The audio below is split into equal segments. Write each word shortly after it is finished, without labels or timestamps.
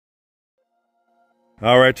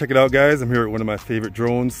All right, check it out, guys. I'm here with one of my favorite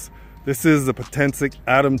drones. This is the Potensic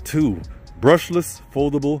Atom 2, brushless,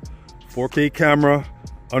 foldable, 4K camera,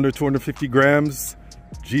 under 250 grams,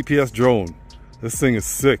 GPS drone. This thing is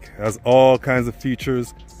sick, has all kinds of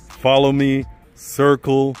features. Follow me,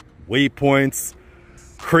 circle, waypoints,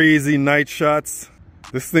 crazy night shots.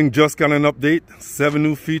 This thing just got an update, 7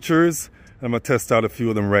 new features. I'm gonna test out a few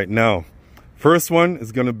of them right now. First one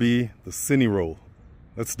is gonna be the cine roll.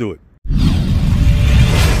 Let's do it.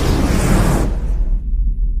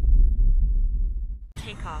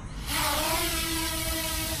 Takeoff.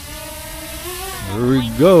 There we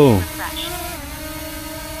go.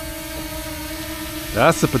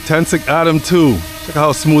 That's the Potensic Atom 2. Check out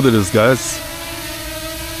how smooth it is, guys.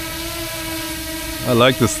 I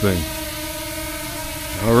like this thing.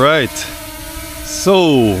 All right.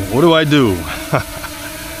 So, what do?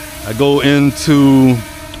 I go into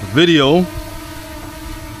video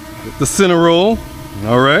with the cine roll.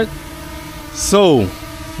 All right. So,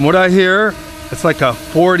 from what I hear, it's like a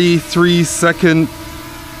 43-second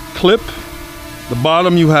clip. The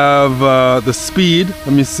bottom you have the speed.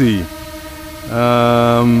 Let me see.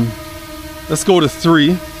 Let's go to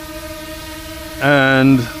 3.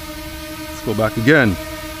 And let's go back again.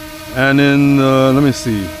 And then, let me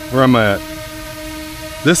see. Where am I at?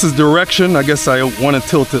 This is direction. I guess I want to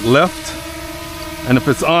tilt it left. And if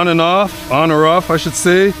it's on and off, on or off, I should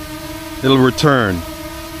say, it'll return.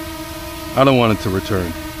 I don't want it to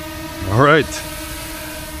return. All right.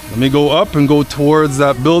 Let me go up and go towards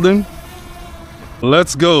that building.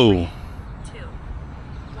 Let's go. 3, 2,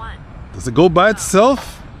 1. Does it go by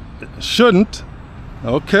itself? It shouldn't.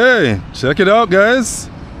 Okay, check it out, guys.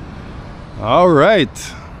 All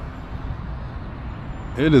right.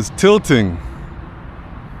 It is tilting.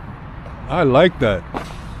 I like that.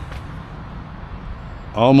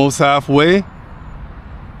 Almost halfway.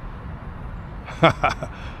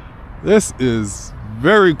 This is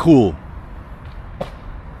very cool.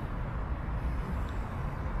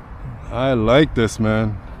 I like this,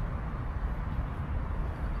 man.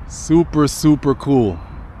 Super, super cool.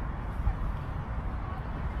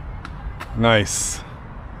 Nice.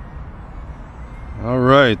 All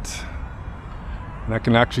right. And I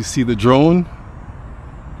can actually see the drone.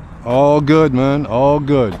 All good, man. All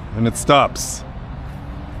good. And it stops.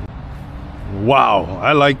 Wow.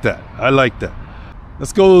 I like that. I like that.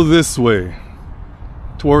 Let's go this way.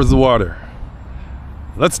 Towards the water.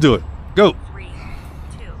 Let's do it. Go. 3,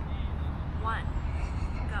 2, 1.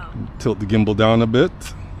 Go. Tilt the gimbal down a bit.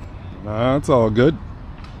 Nah, it's all good.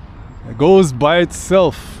 It goes by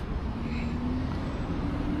itself.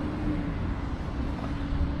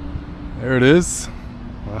 There it is.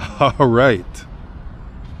 All right.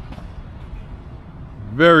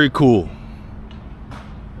 Very cool.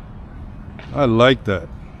 I like that.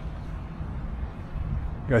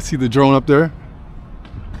 You guys see the drone up there?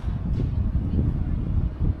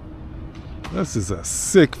 This is a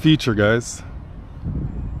sick feature, guys.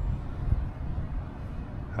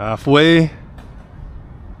 Halfway.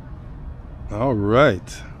 All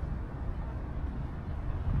right.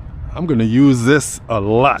 I'm gonna use this a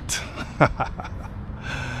lot.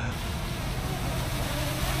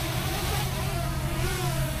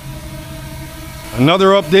 Another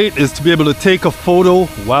update is to be able to take a photo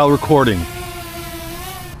while recording.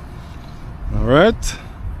 All right.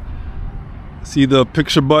 See the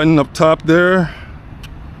picture button up top there?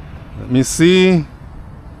 Let me see.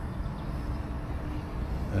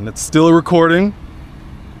 And it's still recording,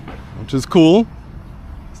 which is cool.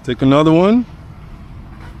 Let's take another one.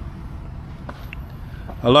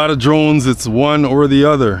 A lot of drones, it's one or the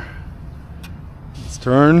other. Let's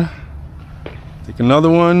turn. Take another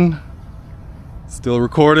one. Still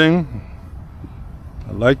recording.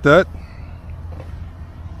 I like that.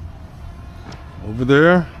 Over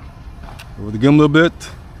there. Over the gimbal a bit.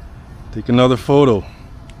 Take another photo.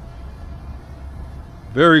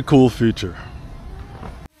 Very cool feature.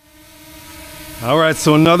 All right,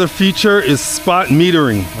 so another feature is spot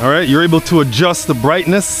metering. All right, you're able to adjust the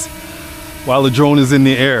brightness while the drone is in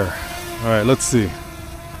the air. All right, let's see.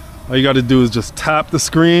 All you got to do is just tap the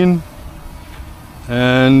screen,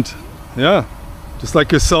 and yeah, just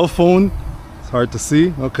like your cell phone. It's hard to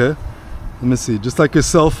see. Okay, let me see. Just like your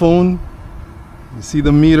cell phone, you see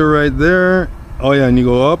the meter right there. Oh yeah, and you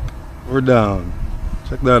go up or down.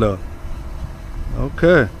 Check that out.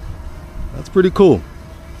 Okay, that's pretty cool.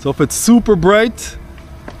 So if it's super bright,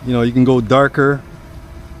 you know, you can go darker.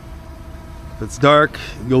 If it's dark,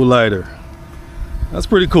 you go lighter. That's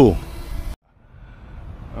pretty cool.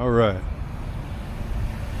 All right.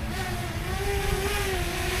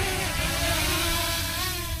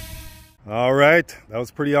 All right, that was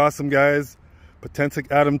pretty awesome, guys.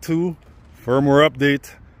 Potensic Atom 2 firmware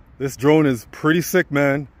update. This drone is pretty sick,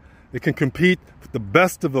 man. It can compete with the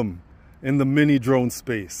best of them in the mini drone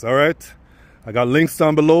space. All right, I got links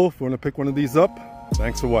down below if you want to pick one of these up.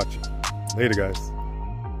 Thanks for watching. Later, guys.